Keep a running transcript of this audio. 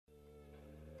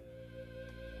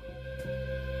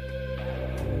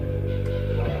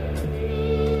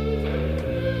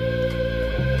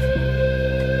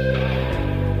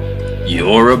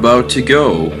You're about to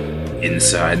go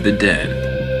inside the den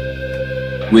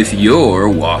with your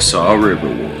Wausau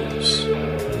Riverwolves.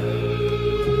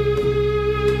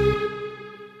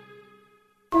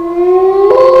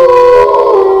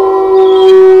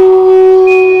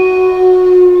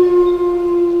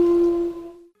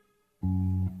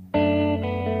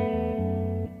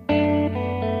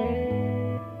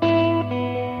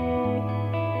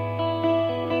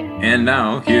 And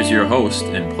now, here's your host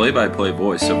and play-by-play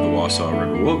voice of the Wausau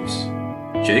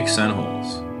Riverwolves, Jake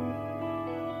Senholz.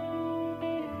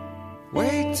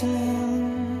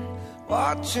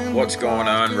 What's going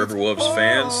on, Riverwolves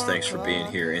fans? Thanks for being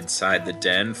here inside the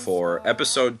den for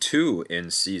episode 2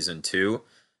 in season 2.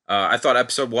 I thought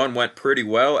episode 1 went pretty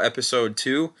well. Episode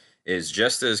 2 is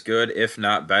just as good, if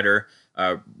not better.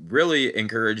 Really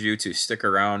encourage you to stick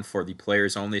around for the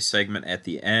players only segment at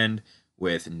the end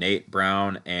with Nate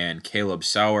Brown and Caleb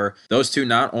Sauer. Those two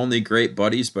not only great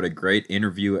buddies, but a great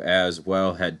interview as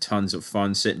well. Had tons of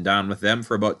fun sitting down with them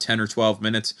for about 10 or 12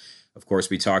 minutes. Of course,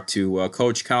 we talked to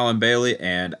Coach Colin Bailey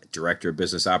and Director of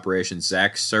Business Operations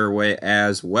Zach Surway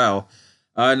as well.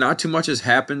 Not too much has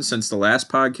happened since the last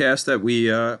podcast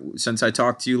since I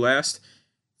talked to you last.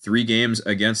 3 games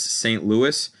against St.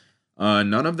 Louis.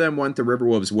 None of them went the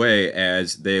Riverwolves' way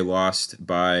as they lost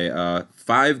by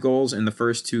 5 goals in the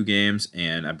first 2 games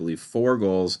and I believe 4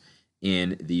 goals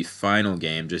in the final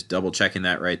game. Just double checking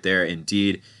that right there.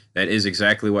 Indeed, that is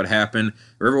exactly what happened.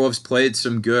 Riverwolves played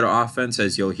some good offense,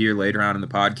 as you'll hear later on in the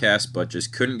podcast, but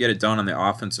just couldn't get it done on the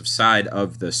offensive side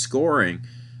of the scoring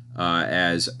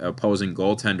as opposing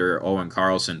goaltender Owen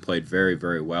Carlson played very,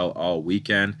 very well all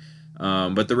weekend.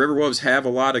 But the Riverwolves have a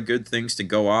lot of good things to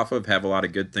go off of, have a lot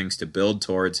of good things to build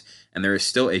towards, and there is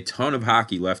still a ton of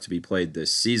hockey left to be played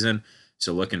this season.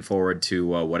 So looking forward to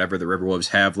whatever the Riverwolves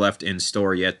have left in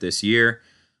store yet this year.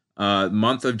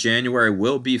 Month of January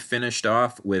will be finished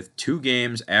off with 2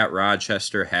 games at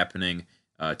Rochester happening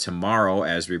tomorrow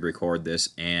as we record this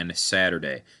and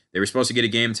Saturday. They were supposed to get a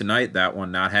game tonight, that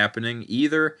one not happening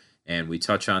either, and we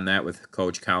touch on that with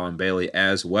Coach Colin Bailey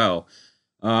as well.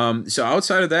 So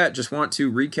outside of that, just want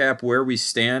to recap where we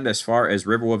stand as far as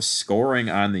Riverwolves scoring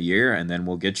on the year, and then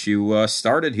we'll get you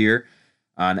started here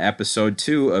on episode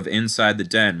 2 of Inside the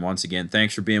Den. Once again,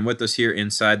 thanks for being with us here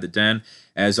inside the den.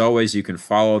 As always, you can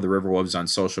follow the Riverwolves on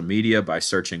social media by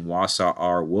searching Wausau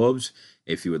R Wolves.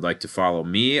 If you would like to follow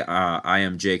me, I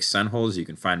am Jake Senholz. You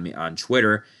can find me on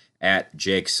Twitter at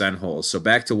Jake Senholz. So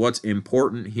back to what's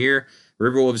important here.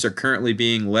 Riverwolves are currently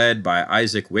being led by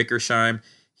Isaac Wickersheim.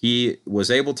 He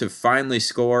was able to finally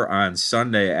score on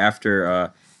Sunday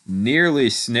after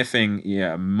nearly sniffing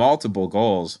multiple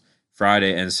goals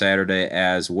Friday and Saturday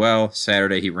as well.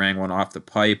 Saturday, he rang one off the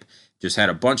pipe, just had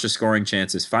a bunch of scoring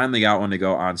chances, finally got one to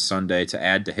go on Sunday to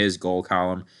add to his goal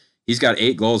column. He's got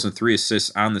 8 goals and 3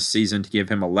 assists on the season to give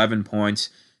him 11 points.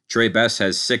 Trey Best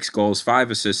has 6 goals,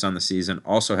 5 assists on the season,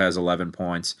 also has 11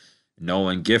 points.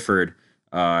 Nolan Gifford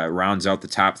rounds out the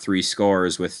top 3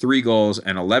 scorers with 3 goals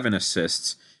and 11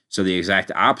 assists. So the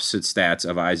exact opposite stats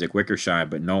of Isaac Wickersheim,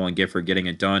 but Nolan Gifford getting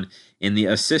it done in the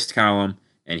assist column,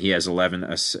 and he has 11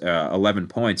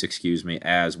 points,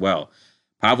 as well.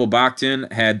 Pavel Bakhtin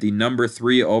had the number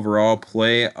 3 overall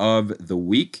play of the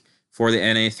week for the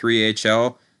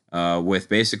NA3HL with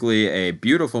basically a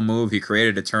beautiful move. He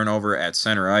created a turnover at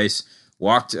center ice,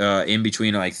 walked in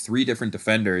between like 3 different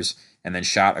defenders, and then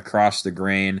shot across the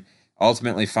grain.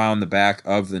 Ultimately found the back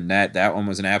of the net. That one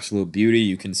was an absolute beauty.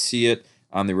 You can see it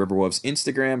on the Riverwolves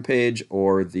Instagram page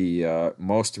or the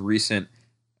most recent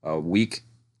week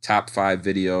top 5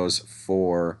 videos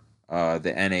for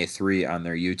the NA3 on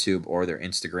their YouTube or their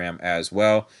Instagram as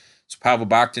well. So Pavel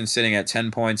Bakhtin sitting at 10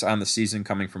 points on the season,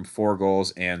 coming from 4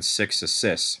 goals and 6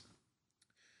 assists.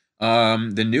 By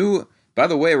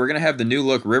the way, we're going to have the new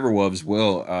look Riverwolves.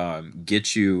 We'll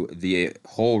get you the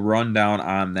whole rundown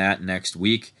on that next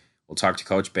week. We'll talk to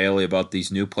Coach Bailey about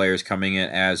these new players coming in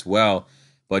as well.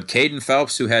 But Caden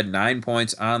Phelps, who had 9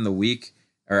 points on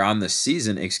the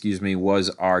season, was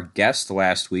our guest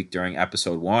last week during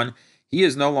episode 1. He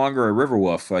is no longer a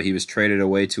Riverwolf. He was traded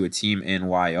away to a team in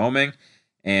Wyoming,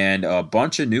 and a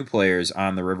bunch of new players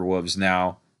on the Riverwolves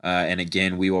now. And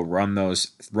again, we will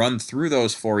run through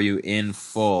those for you in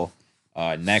full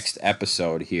next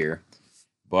episode here.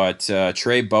 But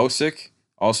Trey Bosick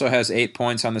also has 8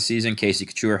 points on the season. Casey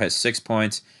Couture has 6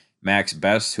 points. Max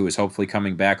Best, who is hopefully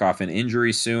coming back off an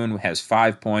injury soon, has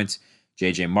 5 points.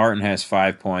 J.J. Martin has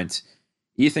 5 points.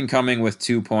 Ethan Cumming with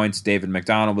 2 points. David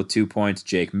McDonald with 2 points.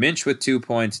 Jake Minch with 2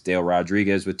 points. Dale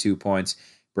Rodriguez with 2 points.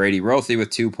 Brady Rothy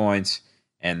with 2 points.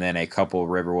 And then a couple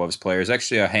Riverwolves players,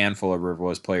 actually a handful of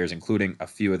Riverwolves players, including a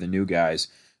few of the new guys,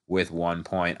 with 1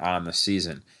 point on the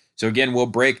season. So again, we'll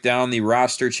break down the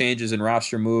roster changes and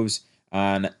roster moves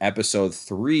on episode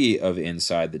 3 of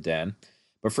Inside the Den.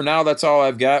 But for now, that's all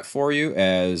I've got for you,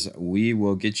 as we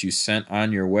will get you sent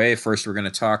on your way. First, we're going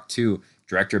to talk to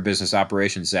Director of Business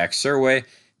Operations, Zach Serway, and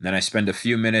then I spend a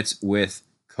few minutes with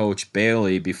Coach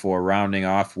Bailey before rounding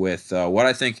off with what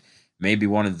I think may be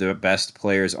one of the best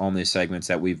players-only segments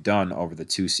that we've done over the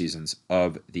 2 seasons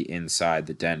of the Inside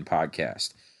the Den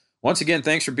podcast. Once again,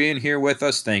 thanks for being here with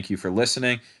us. Thank you for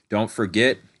listening. Don't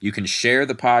forget, you can share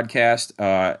the podcast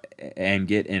and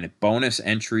get a bonus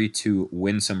entry to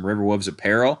win some Riverwolves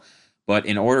apparel. But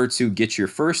in order to get your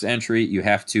first entry, you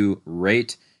have to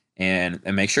rate and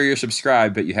make sure you're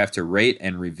subscribed, but you have to rate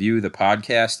and review the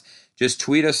podcast. Just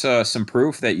tweet us some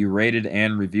proof that you rated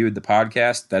and reviewed the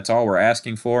podcast. That's all we're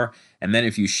asking for. And then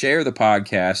if you share the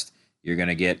podcast, you're going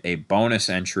to get a bonus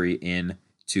entry in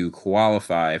to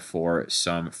qualify for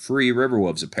some free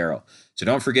Riverwolves apparel. So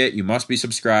don't forget, you must be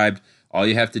subscribed. All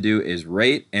you have to do is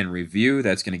rate and review.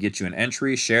 That's going to get you an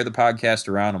entry. Share the podcast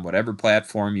around on whatever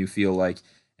platform you feel like,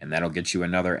 and that'll get you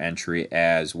another entry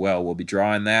as well. We'll be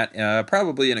drawing that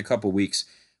probably in a couple weeks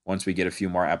once we get a few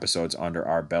more episodes under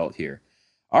our belt here.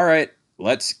 All right,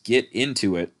 let's get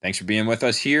into it. Thanks for being with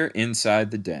us here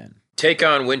inside the Den. Take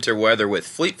on winter weather with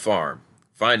Fleet Farm.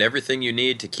 Find everything you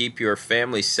need to keep your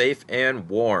family safe and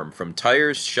warm, from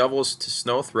tires, shovels, to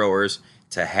snow throwers,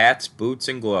 to hats, boots,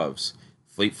 and gloves.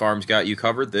 Fleet Farm's got you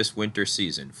covered this winter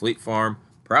season. Fleet Farm,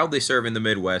 proudly serving the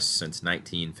Midwest since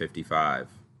 1955.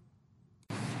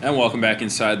 And welcome back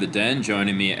inside the Den.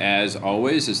 Joining me, as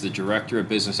always, is the Director of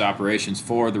Business Operations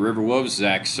for the Riverwolves,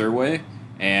 Zach Serway.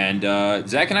 And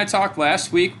Zach and I talked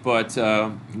last week, but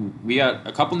we got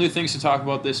a couple new things to talk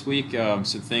about this week. Some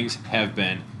things have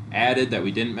been added that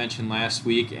we didn't mention last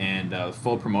week, and the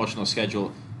full promotional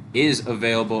schedule is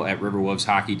available at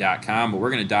riverwolveshockey.com, but we're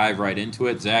going to dive right into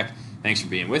it. Zach, thanks for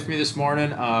being with me this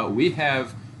morning. We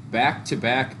have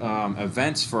back-to-back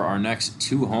events for our next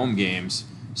 2 home games,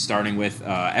 starting with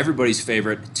everybody's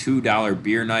favorite $2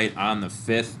 beer night on the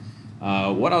 5th.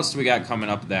 What else do we got coming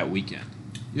up that weekend?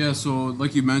 Yeah, so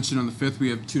like you mentioned, on the 5th we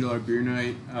have $2 beer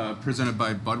night presented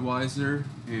by Budweiser,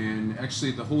 and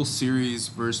actually the whole series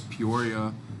versus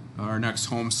Peoria, our next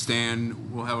home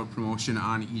stand, we'll have a promotion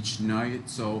on each night.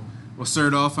 So we'll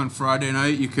start off on Friday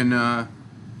night. You can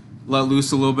let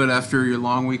loose a little bit after your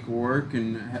long week of work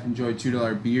and enjoy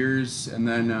 $2 beers. And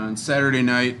then on Saturday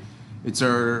night, it's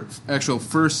our actual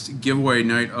first giveaway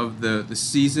night of the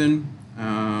season,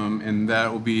 and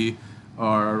that will be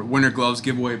our Winter Gloves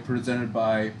giveaway presented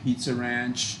by Pizza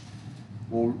Ranch.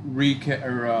 We'll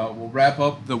wrap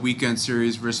up the weekend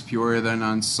series versus Peoria then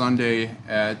on Sunday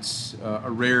at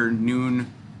a rare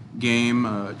noon game,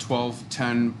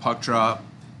 12-10 puck drop.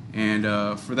 And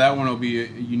for that one, it'll be a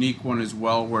unique one as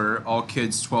well, where all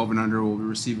kids 12 and under will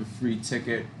receive a free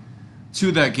ticket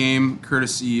to that game,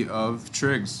 courtesy of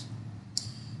Triggs.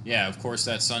 Yeah, of course,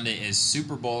 that Sunday is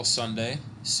Super Bowl Sunday,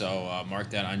 so mark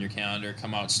that on your calendar.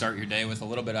 Come out, start your day with a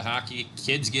little bit of hockey.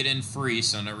 Kids get in free,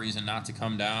 so no reason not to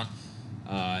come down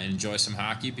and enjoy some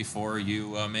hockey before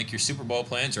you make your Super Bowl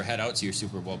plans, or head out to your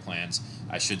Super Bowl plans,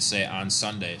 I should say, on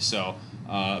Sunday. So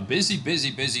busy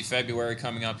February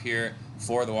coming up here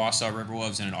for the Wausau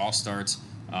Riverwolves, and it all starts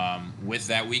with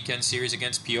that weekend series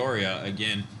against Peoria.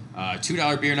 Again,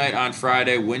 $2 beer night on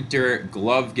Friday, winter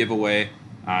glove giveaway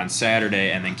on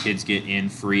Saturday, and then kids get in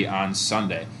free on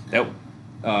Sunday.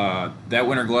 That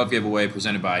winter glove giveaway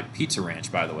presented by Pizza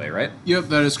Ranch, by the way, right? Yep,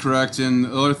 that is correct. And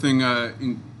the other thing,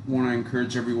 want to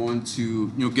encourage everyone to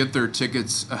get their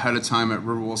tickets ahead of time at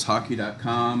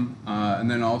riverwolveshockey.com,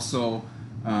 and then also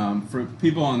for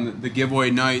people on the giveaway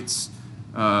nights,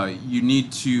 you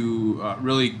need to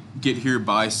really get here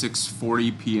by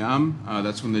 6:40 p.m.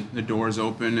 That's when the doors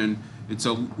open, and it's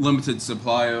a limited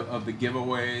supply of the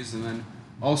giveaways. And then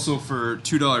also for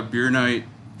 $2 beer night,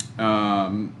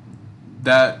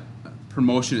 that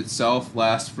promotion itself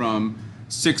lasts from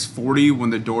 6:40 when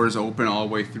the doors open all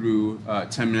the way through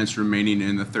 10 minutes remaining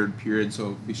in the third period.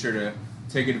 So be sure to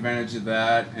take advantage of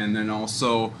that. And then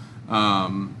also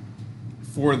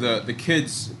for the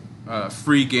kids'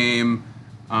 free game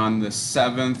on the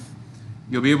 7th,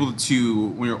 you'll be able to,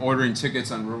 when you're ordering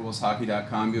tickets on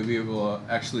riverwolveshockey.com, you'll be able to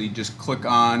actually just click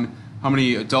on how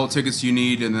many adult tickets you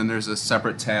need, and then there's a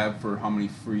separate tab for how many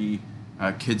free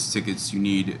kids tickets you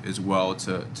need as well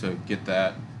to get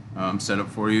that set up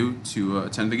for you to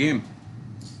attend the game.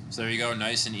 So there you go,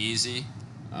 nice and easy.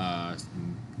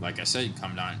 Like I said,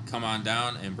 come on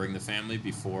down and bring the family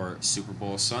before Super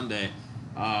Bowl Sunday.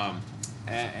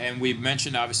 And we've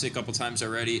mentioned, obviously, a couple times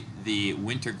already, the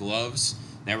winter gloves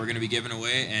that we're going to be giving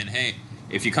away. And hey,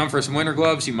 if you come for some winter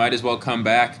gloves, you might as well come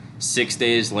back 6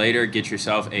 days later, get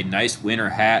yourself a nice winter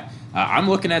hat. I'm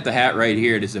looking at the hat right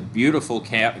here. It is a beautiful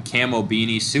camo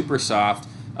beanie, super soft,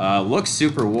 looks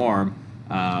super warm.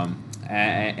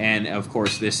 And of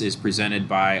course, this is presented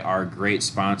by our great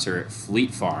sponsor,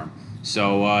 Fleet Farm.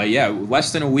 So,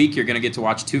 less than a week, you're going to get to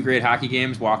watch 2 great hockey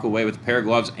games, walk away with a pair of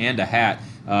gloves and a hat.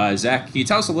 Zach, can you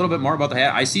tell us a little bit more about the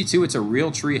hat? I see, too, it's a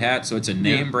Realtree hat, so it's a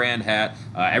name brand hat.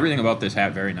 Everything about this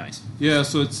hat, very nice. Yeah,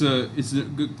 so it's a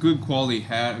good quality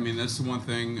hat. I mean, that's the one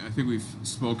thing I think we've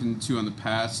spoken to in the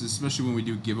past, especially when we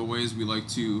do giveaways. We like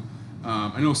to,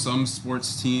 I know some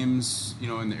sports teams,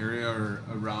 in the area or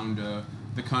around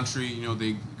the country,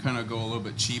 they kind of go a little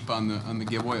bit cheap on the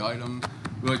giveaway item.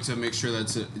 We like to make sure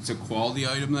that it's a quality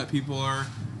item that people are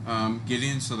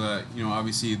getting, so that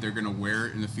obviously they're going to wear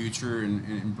it in the future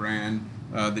and brand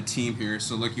the team here.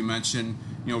 So like you mentioned,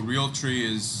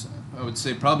 Realtree is, I would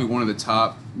say, probably one of the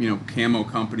top camo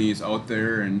companies out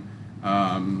there, and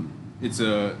it's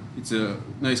a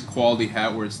nice quality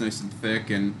hat where it's nice and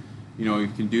thick, and you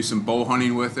can do some bow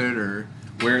hunting with it or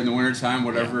wear it in the wintertime,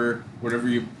 whatever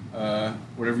you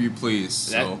please.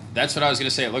 So that's what I was going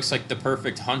to say. It looks like the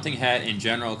perfect hunting hat in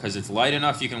general because it's light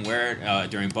enough you can wear it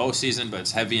during bow season, but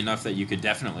it's heavy enough that you could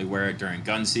definitely wear it during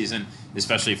gun season,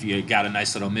 especially if you got a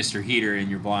nice little Mr. Heater in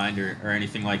your blind or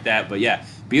anything like that. But yeah,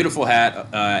 beautiful hat.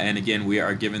 And again, we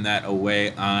are giving that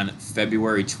away on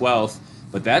February 12th.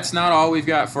 But that's not all we've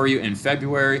got for you in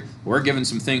February. We're giving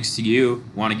some things to you.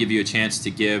 Want to give you a chance to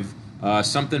give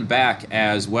something back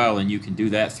as well, and you can do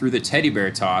that through the Teddy Bear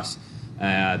Toss.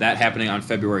 That happening on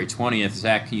February 20th.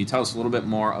 Zach, can you tell us a little bit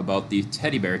more about the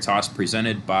Teddy Bear Toss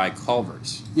presented by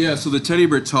Culver's? Yeah, so the Teddy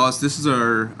Bear Toss, this is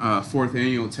our 4th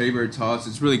annual Teddy Bear Toss.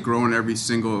 It's really growing every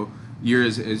single year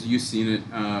as you've seen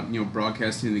it,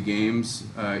 broadcasting the games.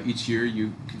 Each year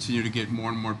you continue to get more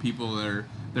and more people that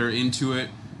are into it.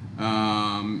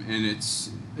 And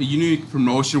it's a unique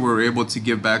promotion where we're able to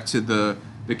give back to the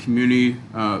community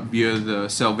via the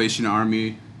Salvation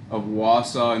Army of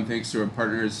Wausau, and thanks to our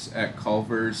partners at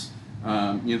Culver's.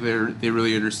 They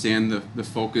really understand the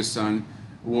focus on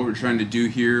what we're trying to do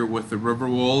here with the River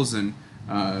Wolves, and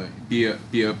be a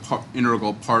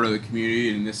integral part of the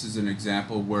community. And this is an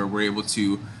example where we're able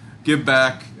to give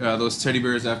back those teddy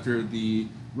bears after the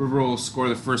River Wolves score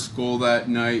the first goal that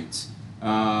night.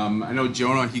 I know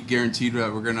Jonah, he guaranteed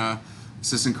that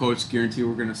assistant coach guaranteed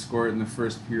we're gonna score it in the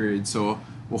first period. So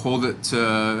we'll hold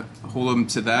them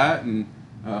to that, and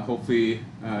hopefully,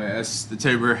 as the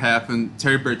Teddy Bear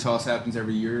Toss happens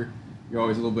every year, you're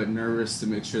always a little bit nervous to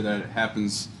make sure that it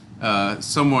happens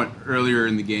somewhat earlier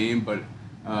in the game. But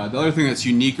the other thing that's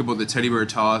unique about the Teddy Bear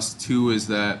Toss too is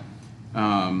that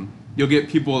you'll get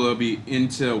people that'll be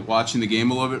into watching the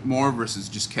game a little bit more versus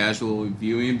just casual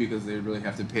viewing, because they really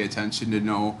have to pay attention to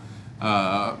know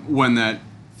when that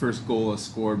first goal is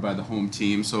scored by the home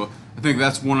team. So I think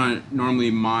that's one of normally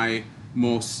my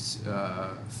most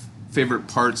favorite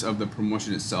parts of the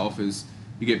promotion itself, is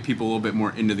you get people a little bit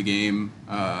more into the game,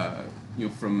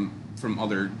 from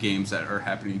other games that are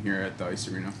happening here at the Ice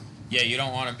Arena. Yeah, you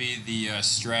don't want to be the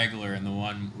straggler and the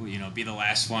one, be the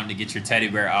last one to get your teddy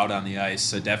bear out on the ice.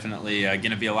 So definitely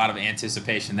going to be a lot of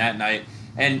anticipation that night.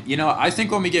 And, I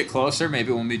think when we get closer,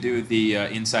 maybe when we do the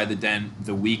Inside the Den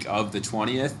the week of the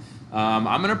 20th,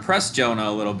 I'm going to press Jonah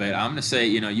a little bit. I'm going to say,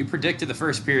 you predicted the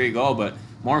first period goal, but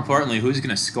more importantly, who's going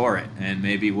to score it? And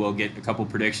maybe we'll get a couple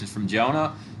predictions from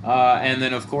Jonah. And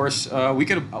then, of course, we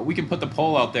can put the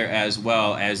poll out there as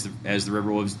well as the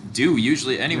River Wolves do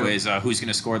usually anyways. Who's going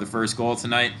to score the first goal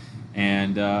tonight?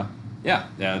 And,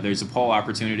 there's a poll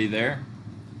opportunity there.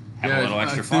 Have a little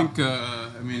extra fun. I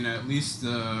think, at least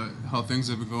how things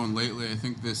have been going lately, I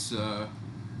think this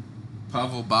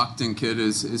Pavel Bakhtin kid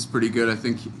is pretty good. I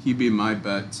think he'd be my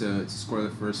bet to score the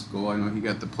first goal. I know he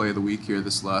got the play of the week here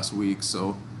this last week,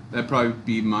 so that'd probably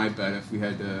be my bet if we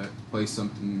had to play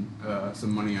some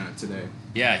money on it today.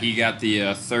 Yeah, he got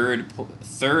the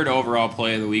third overall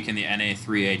play of the week in the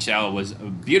NA3HL. It was a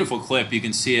beautiful clip. You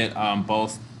can see it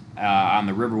both on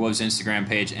the River Wolves Instagram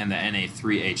page and the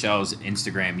NA3HL's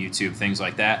Instagram, YouTube, things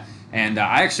like that. And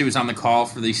I actually was on the call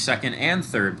for the second and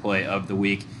third play of the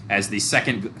week, as the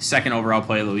second overall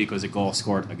play of the week was a goal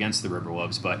scored against the River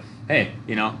Wolves. But hey,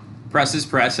 press is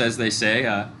press, as they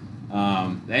say.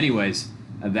 Anyways,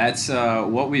 that's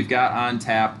what we've got on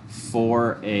tap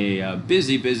for a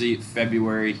busy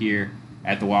February here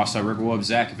at the Wausau River Wolves.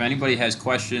 Zach, if anybody has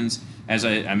questions, as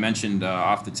I mentioned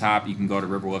off the top, you can go to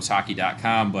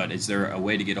riverwolveshockey.com. But is there a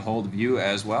way to get a hold of you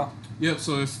as well? Yep.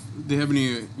 So if they have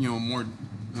any more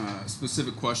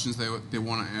specific questions they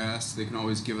want to ask, they can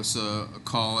always give us a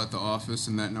call at the office,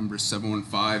 and that number is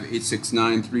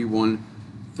 715-869-31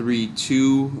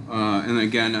 732. And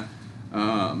again,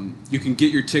 you can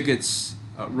get your tickets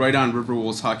right on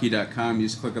riverwolveshockey.com. You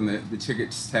just click on the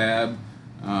tickets tab,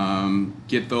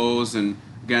 get those. And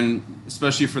again,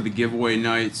 especially for the giveaway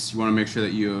nights, you want to make sure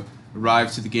that you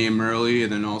arrive to the game early,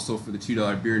 and then also for the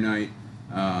 $2 beer night,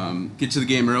 get to the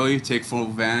game early, take full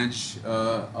advantage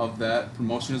of that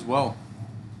promotion as well.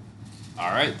 All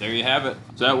right, there you have it.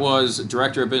 So that was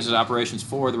Director of Business Operations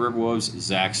for the Riverwolves,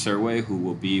 Zach Serway, who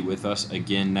will be with us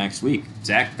again next week.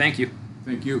 Zach, thank you.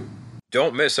 Thank you.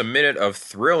 Don't miss a minute of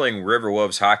thrilling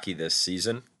Riverwolves hockey this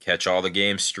season. Catch all the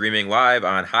games streaming live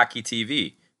on Hockey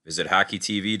TV. Visit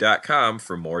hockeytv.com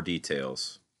for more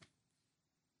details.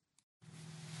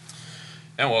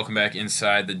 And welcome back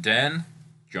inside the den.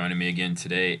 Joining me again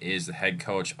today is the head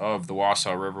coach of the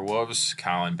Wausau Riverwolves,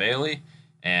 Colin Bailey.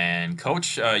 And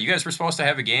Coach, you guys were supposed to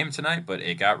have a game tonight, but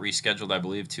it got rescheduled, I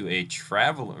believe, to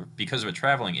because of a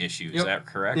traveling issue. Is that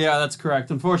correct? Yeah, that's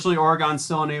correct. Unfortunately, Oregon's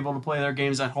still unable to play their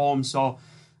games at home, so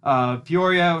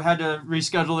Peoria had to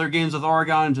reschedule their games with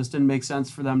Oregon. It just didn't make sense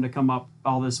for them to come up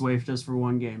all this way just for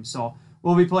one game. So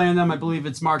we'll be playing them. I believe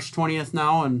it's March 20th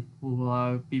now, and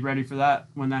we'll be ready for that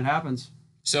when that happens.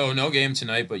 So no game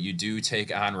tonight, but you do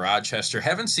take on Rochester.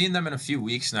 Haven't seen them in a few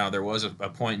weeks now. There was a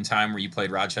point in time where you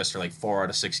played Rochester like 4 out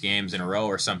of 6 games in a row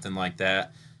or something like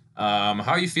that. How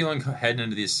are you feeling heading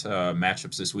into these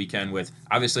matchups this weekend with,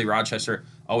 obviously, Rochester,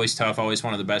 always tough, always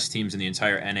one of the best teams in the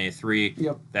entire NA3.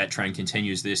 Yep. That trend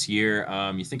continues this year.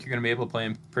 You think you're going to be able to play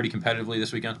them pretty competitively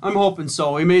this weekend? I'm hoping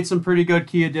so. We made some pretty good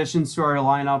key additions to our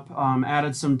lineup,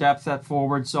 added some depth at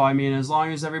forward. So, I mean, as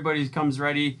long as everybody comes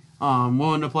ready,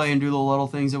 willing to play and do the little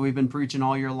things that we've been preaching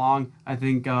all year long, I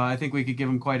think we could give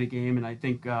them quite a game, and I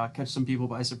think catch some people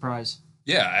by surprise.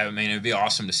 Yeah, I mean, it'd be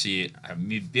awesome to see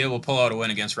it. Be able to pull out a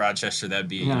win against Rochester. That'd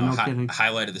be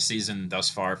highlight of the season thus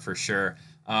far for sure.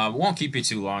 Won't keep you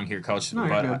too long here, Coach,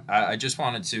 but I just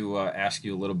wanted to ask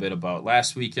you a little bit about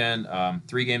last weekend.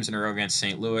 3 games in a row against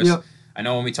St. Louis. Yep. I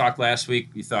know when we talked last week,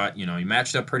 you thought you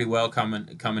matched up pretty well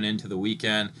coming into the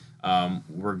weekend.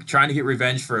 We're trying to get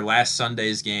revenge for last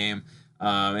Sunday's game,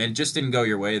 and it just didn't go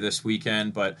your way this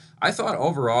weekend. But I thought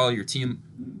overall your team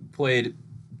played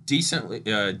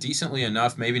decently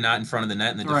enough, maybe not in front of the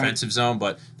net in the defensive zone,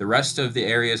 but the rest of the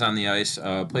areas on the ice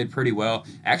played pretty well.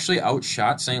 Actually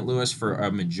outshot St. Louis for a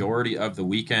majority of the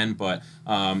weekend, but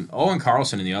Owen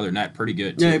Carlson in the other net, pretty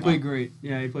good too. Yeah, he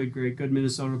played great. Good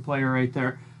Minnesota player right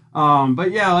there.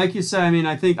 But yeah, like you said, I mean,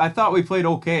 I thought we played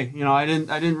okay. I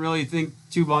didn't really think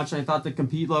too much. I thought the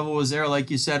compete level was there. Like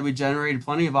you said, we generated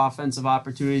plenty of offensive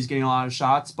opportunities, getting a lot of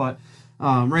shots, but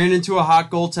ran into a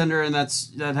hot goaltender, and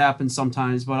that happens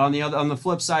sometimes. But on the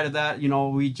flip side of that,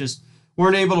 we just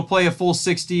weren't able to play a full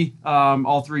 60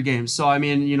 all 3 games. So I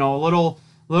mean, little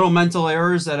mental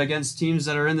errors that against teams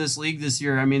that are in this league this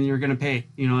year, I mean, you're going to pay.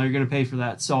 You're going to pay for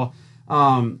that. So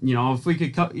if we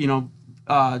could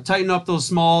tighten up those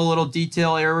small little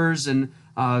detail errors and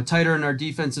tighter in our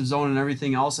defensive zone and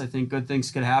everything else, I think good things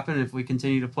could happen. If we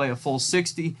continue to play a full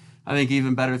 60, I think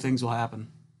even better things will happen.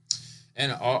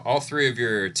 And all 3 of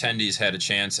your attendees had a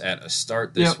chance at a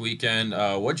start this weekend.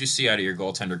 What'd you see out of your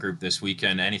goaltender group this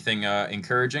weekend? Anything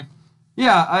encouraging?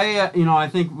 Yeah, I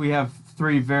think we have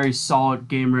 3 very solid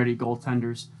game-ready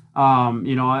goaltenders.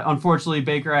 Unfortunately,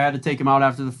 Baker, I had to take him out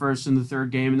after the first and the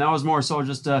third game, and that was more so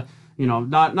just to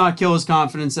not kill his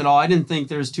confidence at all. I didn't think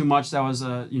there's too much that was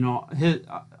hit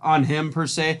on him per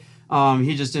se.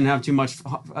 He just didn't have too much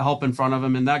help in front of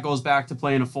him, and that goes back to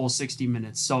playing a full 60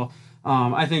 minutes. So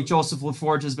I think Joseph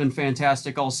LaForge has been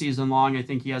fantastic all season long. I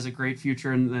think he has a great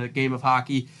future in the game of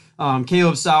hockey.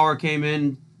 Caleb Sauer came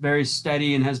in very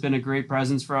steady and has been a great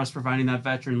presence for us, providing that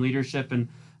veteran leadership and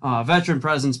veteran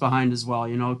presence behind as well,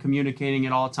 communicating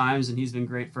at all times, and he's been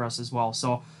great for us as well.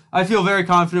 So I feel very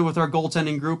confident with our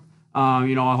goaltending group.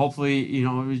 Hopefully,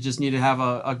 we just need to have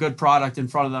a good product in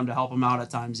front of them to help them out at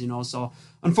times, So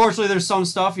unfortunately, there's some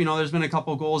stuff, there's been a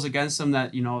couple goals against them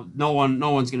that, no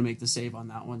one's going to make the save on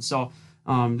that one. So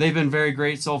they've been very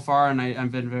great so far, and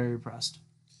I've been very impressed.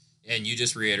 And you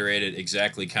just reiterated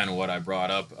exactly kind of what I brought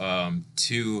up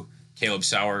to Caleb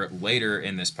Sauer later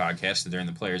in this podcast during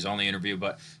the Players Only interview.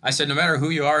 But I said, no matter who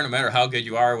you are, no matter how good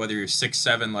you are, whether you're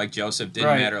 6'7" like Joseph,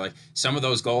 didn't matter. Like some of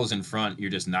those goals in front, you're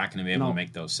just not going to be able to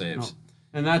make those saves. No.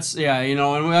 And that's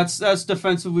that's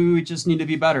defensively, we just need to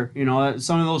be better.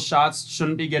 Some of those shots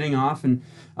shouldn't be getting off, and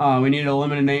we need to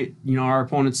eliminate our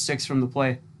opponent's 6 from the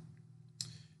play.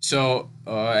 So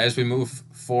as we move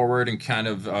forward and kind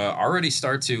of already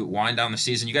start to wind down the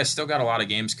season, you guys still got a lot of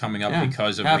games coming up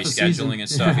because of rescheduling and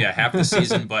stuff. Yeah, half the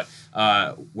season, but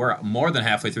we're more than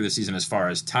halfway through the season as far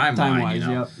as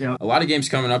timeline. Yep. A lot of games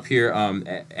coming up here.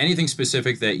 Anything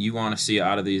specific that you want to see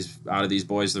out of these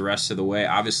boys the rest of the way?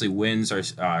 Obviously, wins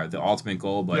are the ultimate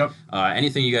goal, but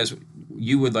anything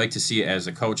you would like to see as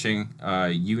a coaching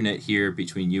unit here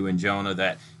between you and Jonah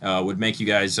that would make you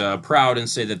guys proud and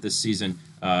say that this season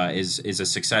is a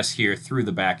success here through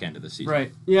the back end of the season?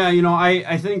 Right. Yeah.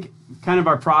 I think kind of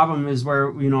our problem is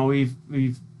where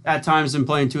we've at times been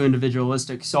playing too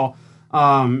individualistic. So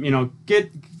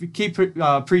keep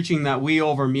preaching that we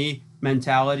over me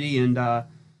mentality and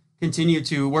continue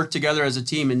to work together as a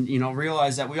team and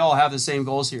realize that we all have the same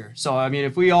goals here. So I mean,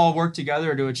 if we all work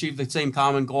together to achieve the same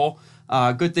common goal,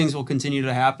 good things will continue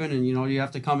to happen. And you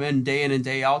have to come in and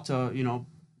day out to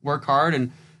work hard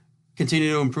and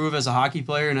continue to improve as a hockey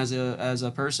player and as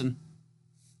a person.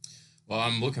 Well,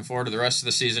 I'm looking forward to the rest of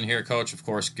the season here, Coach. Of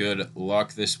course, good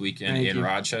luck this weekend in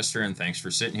Rochester, and thanks for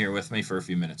sitting here with me for a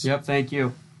few minutes. Yep, thank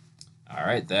you. All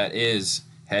right, that is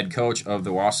head coach of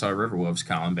the Wausau Riverwolves,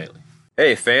 Colin Bailey.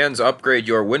 Hey fans, upgrade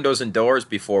your windows and doors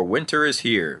before winter is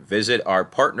here. Visit our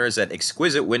partners at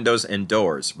Exquisite Windows and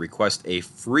Doors. Request a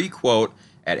free quote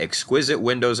at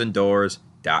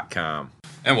exquisitewindowsanddoors.com.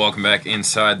 And welcome back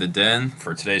inside the den.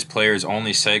 For today's Players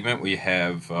Only segment, we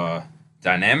have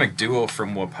dynamic duo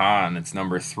from Waupun. It's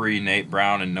number 3, Nate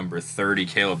Brown, and number 30,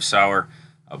 Caleb Sauer.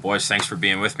 Boys, thanks for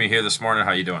being with me here this morning.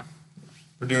 How you doing?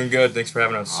 We're doing good. Thanks for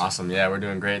having us. Awesome. Yeah, we're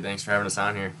doing great. Thanks for having us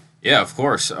on here. Yeah, of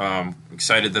course.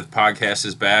 Excited that the podcast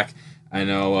is back. I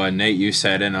know, Nate, you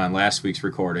sat in on last week's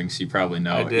recording, so you probably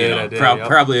know. I did.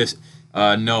 Probably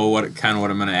know what I'm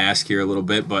going to ask here a little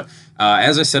bit. But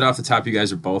as I said off the top, you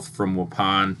guys are both from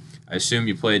Waupun. I assume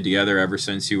you played together ever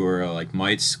since you were like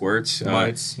mites, squirts?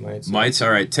 Mites. All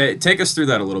right. Take us through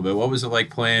that a little bit. What was it like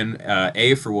playing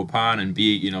A for Waupun and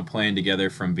B, playing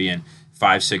together from being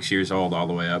 5-6 years old all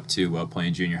the way up to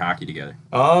playing junior hockey together?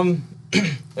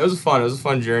 It was a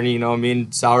fun journey. Me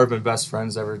and Sauer have been best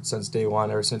friends ever since day one,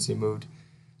 ever since he moved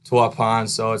to Waupun.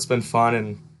 So it's been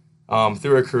fun, and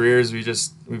through our careers,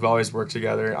 we've always worked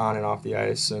together on and off the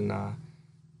ice, and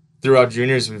throughout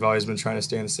juniors, we've always been trying to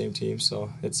stay on the same team.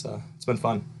 So it's been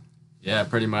fun. Yeah,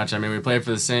 pretty much. I mean, we played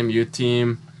for the same youth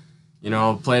team.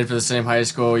 Played for the same high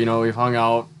school. We've hung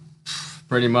out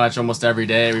pretty much almost every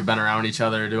day. We've been around each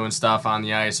other doing stuff on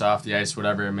the ice, off the ice,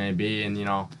 whatever it may be, and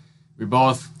we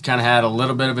both kind of had a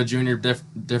little bit of a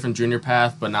different junior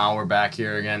path, but now we're back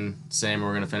here again, same.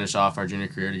 We're going to finish off our junior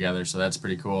career together, so that's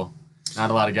pretty cool.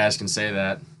 Not a lot of guys can say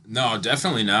that. No,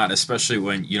 definitely not, especially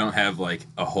when you don't have like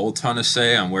a whole ton of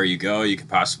say on where you go. You could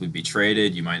possibly be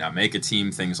traded. You might not make a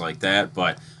team, things like that.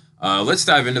 But let's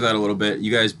dive into that a little bit.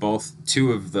 You guys both,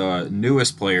 2 of the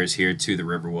newest players here to the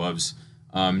Riverwolves.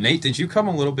 Nate, did you come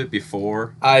a little bit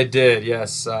before? I did,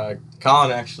 yes.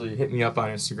 Colin actually hit me up on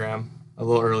Instagram a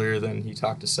little earlier than he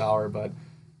talked to Sauer, but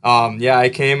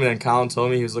I came, and then Colin told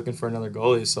me he was looking for another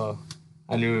goalie, so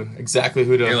I knew exactly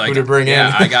who to bring in.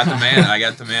 Yeah, I got the man. I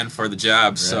got the man for the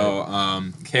job. Right.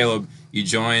 So, Caleb, you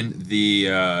joined the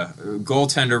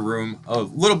goaltender room a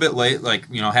little bit late,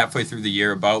 halfway through the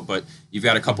year but you've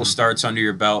got a couple starts under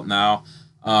your belt now.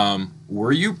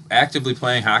 Were you actively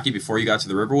playing hockey before you got to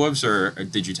the Riverwolves, or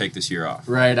did you take this year off?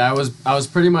 Right, I was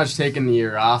pretty much taking the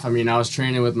year off. I mean, I was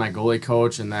training with my goalie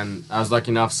coach, and then I was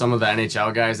lucky enough, some of the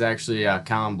NHL guys actually,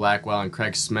 Colin Blackwell and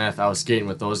Craig Smith, I was skating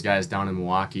with those guys down in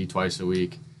Milwaukee twice a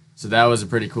week. So that was a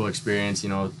pretty cool experience,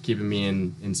 keeping me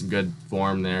in some good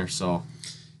form there, so...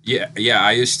 Yeah.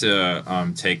 I used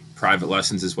to take private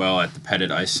lessons as well at the Pettit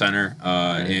Ice Center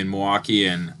in Milwaukee,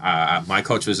 and my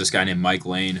coach was this guy named Mike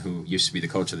Lane, who used to be the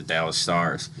coach of the Dallas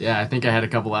Stars. Yeah, I think I had a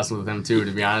couple lessons with him too,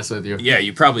 to be honest with you. Yeah,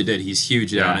 you probably did. He's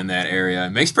huge down in that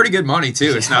area. Makes pretty good money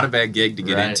too. It's not a bad gig to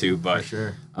get into, but for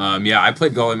sure. I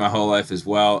played goalie my whole life as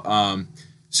well.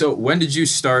 So when did you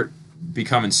start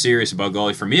becoming serious about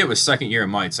goalie? For me, it was second year of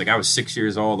mites. I was 6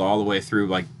 years old all the way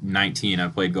through 19. I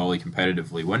played goalie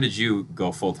competitively. When did you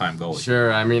go full-time goalie?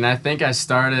 Sure. I mean, I think I was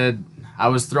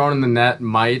thrown in the net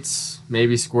mites,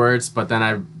 maybe squirts, but then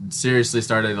I seriously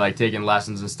started taking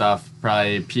lessons and stuff.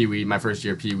 Probably Pee-wee, my first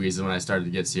year of Pee-wees is when I started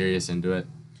to get serious into it.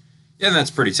 Yeah, and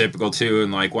that's pretty typical too.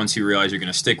 And once you realize you're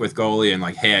going to stick with goalie, and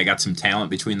hey, I got some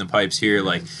talent between the pipes here,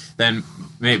 then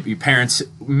maybe parents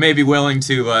may be willing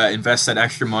to invest that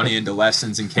extra money into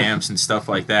lessons and camps and stuff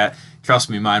like that.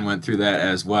 Trust me, mine went through that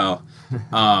as well.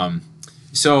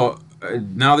 So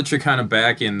now that you're kind of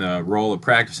back in the role of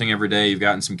practicing every day, you've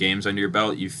gotten some games under your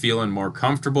belt. You feeling more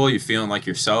comfortable? You feeling like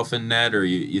yourself in net, or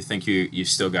you think you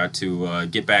still got to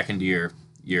get back into your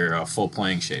your full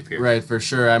playing shape here. Right, for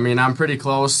sure. I mean, I'm pretty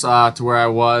close to where I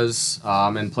was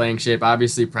in playing shape.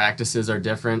 Obviously, practices are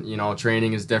different. You know,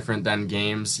 training is different than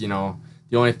games. You know,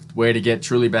 the only way to get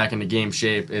truly back into game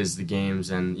shape is the games.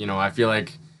 And, you know, I feel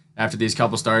like after these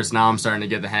couple starts, now I'm starting to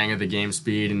get the hang of the game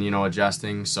speed and, you know,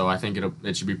 adjusting. So I think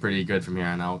it should be pretty good from here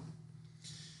on out.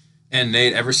 And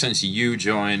Nate, ever since you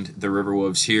joined the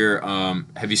Riverwolves here,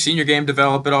 have you seen your game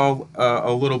develop at all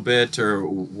a little bit, or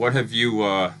what have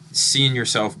you seen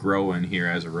yourself grow in here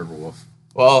as a Riverwolf?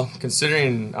 Well,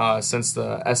 considering since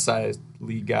the SI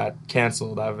League got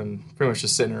canceled, I've been pretty much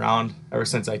just sitting around ever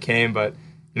since I came. But,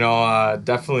 you know,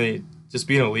 definitely just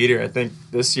being a leader. I think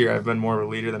this year I've been more of a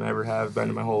leader than I ever have been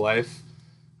in my whole life.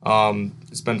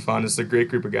 It's been fun. It's a great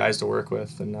group of guys to work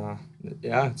with, and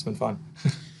yeah, it's been fun.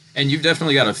 And you've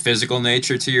definitely got a physical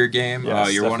nature to your game.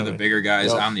 Yes, you're one of the bigger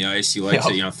guys on the ice. You like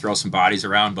to, throw some bodies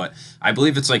around. But I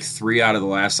believe it's like 3 out of the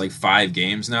last 5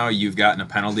 games now you've gotten a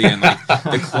penalty in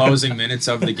the closing minutes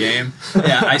of the game.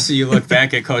 Yeah, I see you look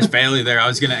back at Coach Bailey there. I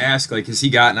was going to ask, has he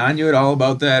gotten on you at all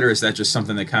about that, or is that just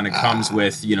something that kind of comes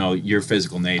with your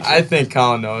physical nature? I think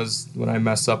Colin knows when I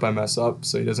mess up,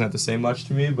 so he doesn't have to say much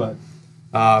to me. But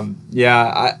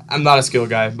yeah, I'm not a skill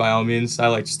guy by all means. I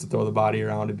like just to throw the body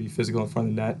around and be physical in front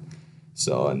of the net.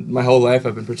 So, and my whole life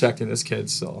I've been protecting this kid.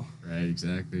 So Right,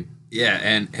 exactly. Yeah,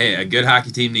 and hey, a good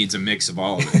hockey team needs a mix of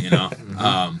all of it,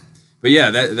 But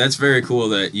yeah, that's very cool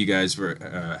that you guys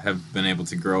have been able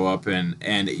to grow up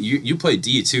and you play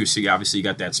D too, so you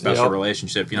got that special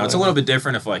relationship. It's a little bit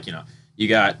different if you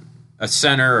got a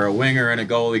center or a winger and a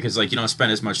goalie because you don't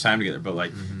spend as much time together.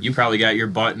 But you probably got your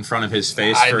butt in front of his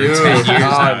face for 10 years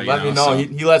now. Let me know. So.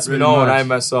 He lets me know when I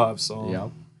mess up. So yep.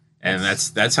 And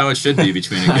that's how it should be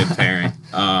between a good pairing.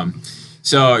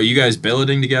 So are you guys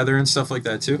billeting together and stuff like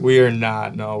that too? We are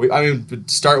not. No. To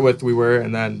start with, we were,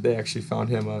 and then they actually found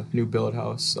him a new billet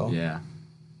house. So yeah.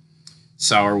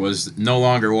 Sauer was no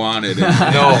longer wanted. No,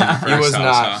 he was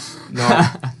not.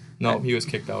 Huh? No, he was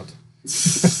kicked out.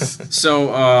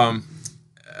 So,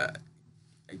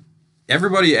 every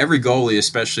goalie,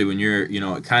 especially when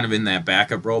you're, kind of in that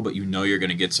backup role, but you're going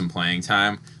to get some playing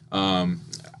time.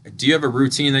 Do you have a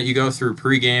routine that you go through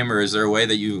pregame, or is there a way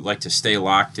that you like to stay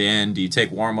locked in? Do you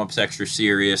take warm-ups extra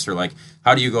serious, or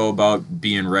how do you go about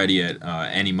being ready at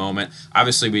any moment?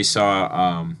 Obviously, we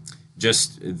saw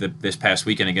this past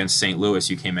weekend against St. Louis,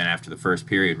 you came in after the first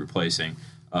period replacing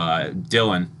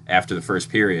Dylan after the first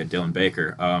period, Dylan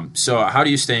Baker. So how do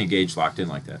you stay engaged, locked in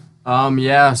like that?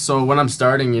 Yeah, so when I'm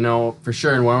starting, for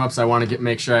sure in warm-ups, I want to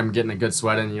make sure I'm getting a good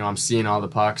sweat in, I'm seeing all the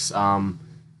pucks.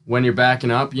 When you're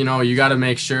backing up, you got to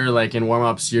make sure, in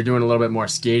warm-ups, you're doing a little bit more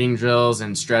skating drills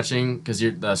and stretching because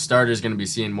the starter's going to be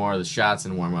seeing more of the shots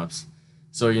in warm-ups.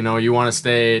 So, you want to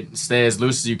stay as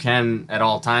loose as you can at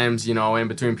all times, in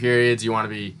between periods. You want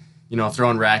to be,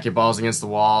 throwing racquetballs against the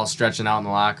wall, stretching out in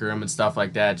the locker room and stuff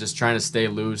like that, just trying to stay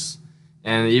loose.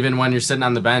 And even when you're sitting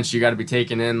on the bench, you got to be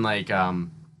taking in,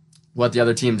 what the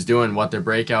other team's doing, what their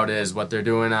breakout is, what they're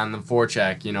doing on the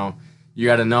forecheck, You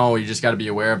got to know, you just got to be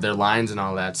aware of their lines and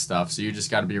all that stuff. So you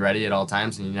just got to be ready at all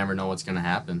times, and you never know what's going to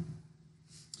happen.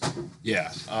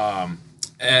 Yeah.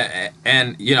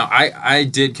 And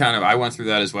I went through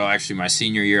that as well. Actually, my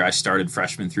senior year, I started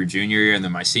freshman through junior year, and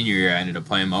then my senior year, I ended up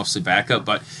playing mostly backup.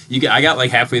 But I got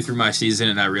halfway through my season,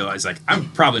 and I realized I'm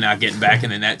probably not getting back in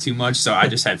the net too much. So I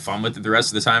just had fun with it the rest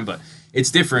of the time. But it's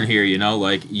different here,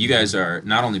 you guys are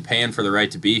not only paying for the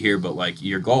right to be here, but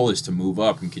your goal is to move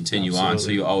up and continue on.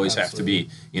 So you always have to be,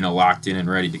 locked in and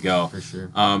ready to go. For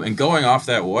sure. And going off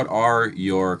that, what are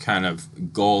your kind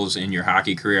of goals in your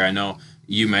hockey career? I know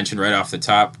you mentioned right off the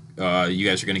top, you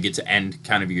guys are going to get to end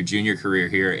kind of your junior career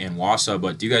here in Wausau,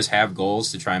 but do you guys have goals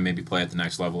to try and maybe play at the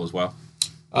next level as well?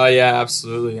 Yeah,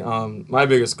 absolutely. My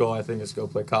biggest goal, I think, is to go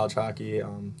play college hockey,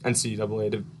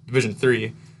 NCAA Division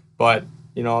III. But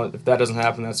if that doesn't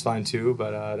happen, that's fine too.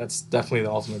 But that's definitely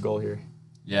the ultimate goal here.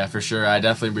 Yeah, for sure. I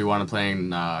definitely want to play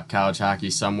in college hockey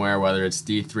somewhere, whether it's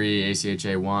D3,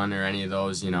 ACHA 1, or any of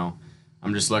those.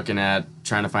 I'm just looking at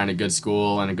trying to find a good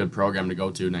school and a good program to go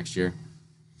to next year.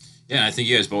 Yeah, I think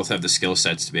you guys both have the skill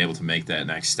sets to be able to make that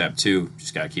next step too.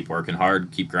 Just got to keep working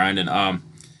hard, keep grinding.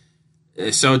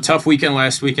 So tough weekend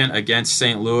last weekend against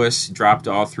St. Louis. Dropped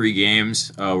all 3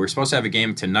 games. We're supposed to have a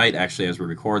game tonight, actually, as we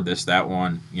record this. That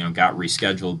one, got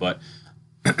rescheduled. But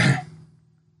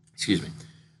excuse me.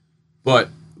 But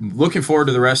looking forward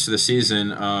to the rest of the season.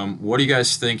 What do you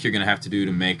guys think you're going to have to do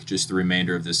to make just the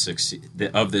remainder of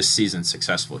this season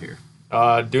successful here?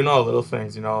 Doing all the little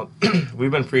things.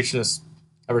 We've been preaching this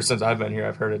ever since I've been here.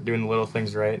 I've heard it. Doing the little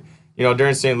things right.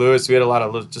 During St. Louis, we had a lot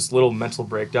of just little mental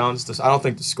breakdowns. I don't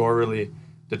think the score really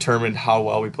determined how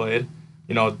well we played.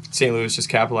 St. Louis just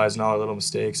capitalized on all our little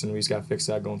mistakes, and we just got to fix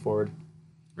that going forward.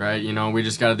 Right, we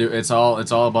just got to do it's all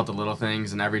about the little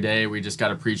things, and every day we just got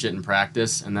to preach it in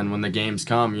practice, and then when the games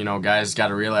come, guys got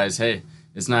to realize, hey,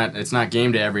 it's not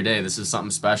game day every day. This is something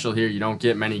special here. You don't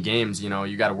get many games, you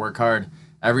got to work hard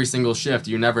every single shift.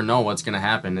 You never know what's going to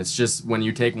happen. It's just when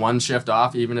you take one shift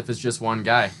off, even if it's just one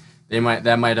guy,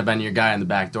 that might have been your guy in the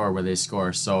back door where they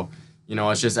score. So,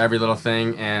 it's just every little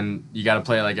thing, and you got to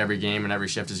play like every game, and every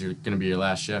shift is going to be your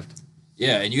last shift.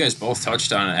 Yeah, and you guys both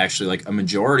touched on it, actually. Like a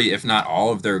majority, if not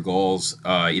all of their goals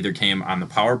either came on the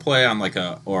power play on like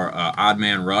a odd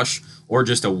man rush, or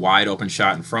just a wide open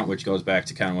shot in front, which goes back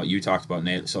to kind of what you talked about,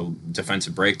 Nate. So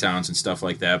defensive breakdowns and stuff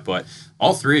like that. But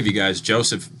all three of you guys,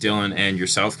 Joseph, Dylan, and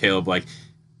yourself, Caleb, like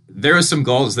there was some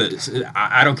goals that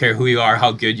I don't care who you are,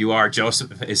 how good you are.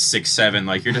 Joseph is 6'7".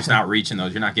 Like you're just not reaching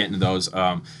those. You're not getting to those.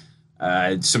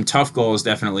 Some tough goals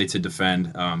definitely to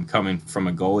defend coming from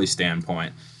a goalie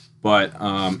standpoint. But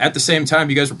at the same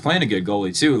time, you guys were playing a good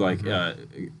goalie too. Like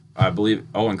I believe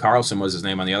Owen Carlson was his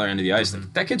name on the other end of the ice.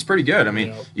 That kid's pretty good. I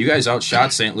mean, you guys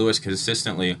outshot St. Louis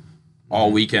consistently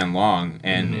all weekend long,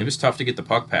 and it was tough to get the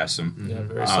puck past him. Yeah,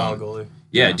 very solid goalie.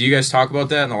 Yeah, do you guys talk about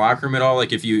that in the locker room at all?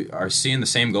 Like if you are seeing the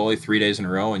same goalie 3 days in a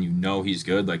row and he's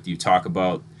good, like do you talk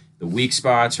about the weak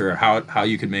spots or how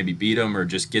you could maybe beat him or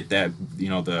just get that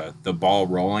the ball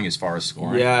rolling as far as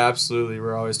scoring? Yeah, absolutely.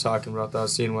 We're always talking about that,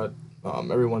 seeing what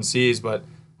everyone sees, but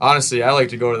honestly, I like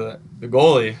to go to the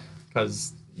goalie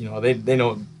because they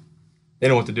know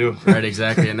what to do. Right,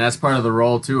 exactly, and that's part of the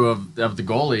role too of the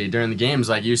goalie during the games.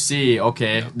 Like you see,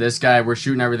 okay, this guy, we're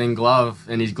shooting everything glove,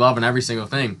 and he's gloving every single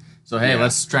thing. So hey,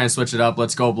 let's try and switch it up.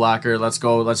 Let's go blocker.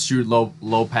 Let's shoot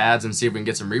low pads and see if we can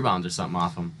get some rebounds or something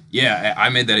off him. Yeah, I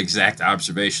made that exact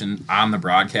observation on the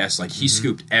broadcast. Like he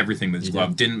scooped everything with his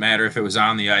glove. Didn't matter if it was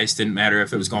on the ice. Didn't matter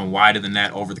if it was going wide of the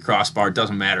net, over the crossbar.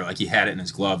 Doesn't matter. Like he had it in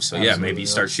his glove. So yeah, maybe you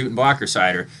start shooting blocker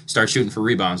side or start shooting for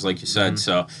rebounds, like you said.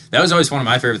 So that was always one of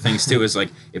my favorite things too. Is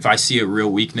like if I see a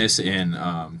real weakness in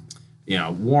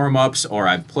warm-ups or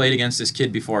I've played against this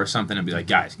kid before or something, I'd be like,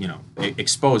 guys,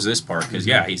 expose this part because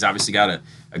he's obviously got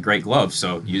a great glove.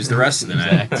 So use the rest of the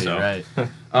night. Exactly, So, right.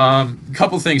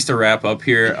 couple things to wrap up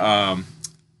here.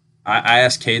 I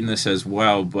asked Caden this as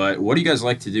well, but what do you guys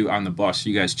like to do on the bus?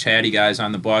 You guys chatty guys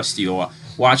on the bus? Do you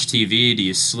watch TV? Do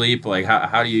you sleep? Like,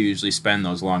 how do you usually spend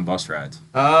those long bus rides?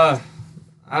 I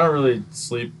don't really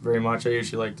sleep very much. I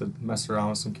usually like to mess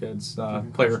around with some kids.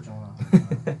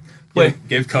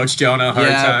 Give Coach Jonah a hard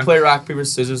time. Play rock, paper,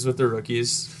 scissors with the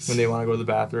rookies when they want to go to the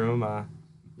bathroom.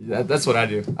 That's what I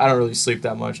do. I don't really sleep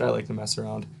that much. I like to mess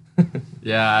around.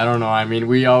 Yeah, I don't know. I mean,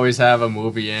 we always have a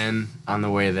movie in on the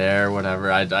way there,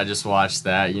 whatever. I just watch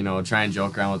that, try and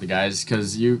joke around with the guys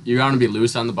because you want to be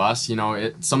loose on the bus.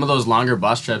 Some of those longer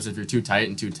bus trips, if you're too tight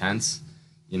and too tense,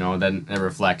 then it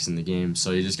reflects in the game.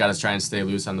 So you just got to try and stay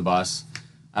loose on the bus.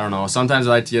 I don't know. Sometimes I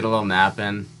like to get a little nap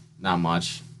in. Not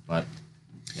much, but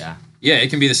yeah. Yeah, it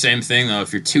can be the same thing, though.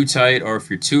 If you're too tight or if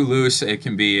you're too loose, it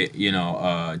can be,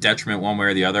 detriment one way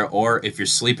or the other. Or if you're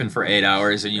sleeping for 8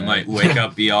 hours and you might wake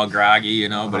up, be all groggy,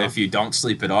 But if you don't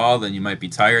sleep at all, then you might be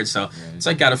tired. So it's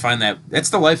like got to find that. That's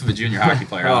the life of a junior hockey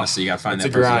player, honestly. You got to find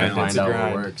that person. Find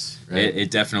out what works. Right? It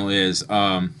definitely is.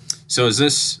 So is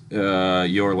this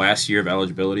your last year of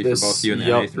eligibility for both of you in the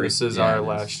NA3? This is our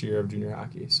last year of junior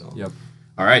hockey. So. Yep.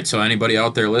 All right, so anybody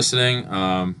out there listening,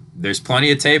 there's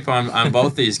plenty of tape on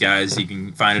both these guys. You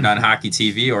can find it on Hockey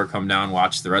TV or come down and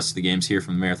watch the rest of the games here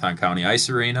from the Marathon County Ice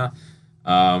Arena.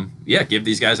 Give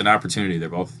these guys an opportunity. They're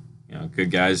both good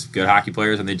guys, good hockey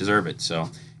players, and they deserve it. So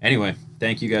anyway,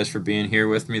 thank you guys for being here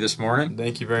with me this morning.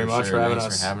 Thank you very much for having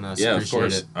us. For having us. Yeah,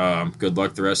 Appreciate of course. Good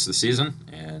luck the rest of the season.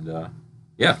 And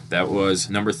that was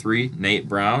number 3, Nate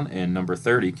Brown, and number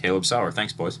 30, Caleb Sauer.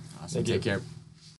 Thanks, boys. Awesome. Take care.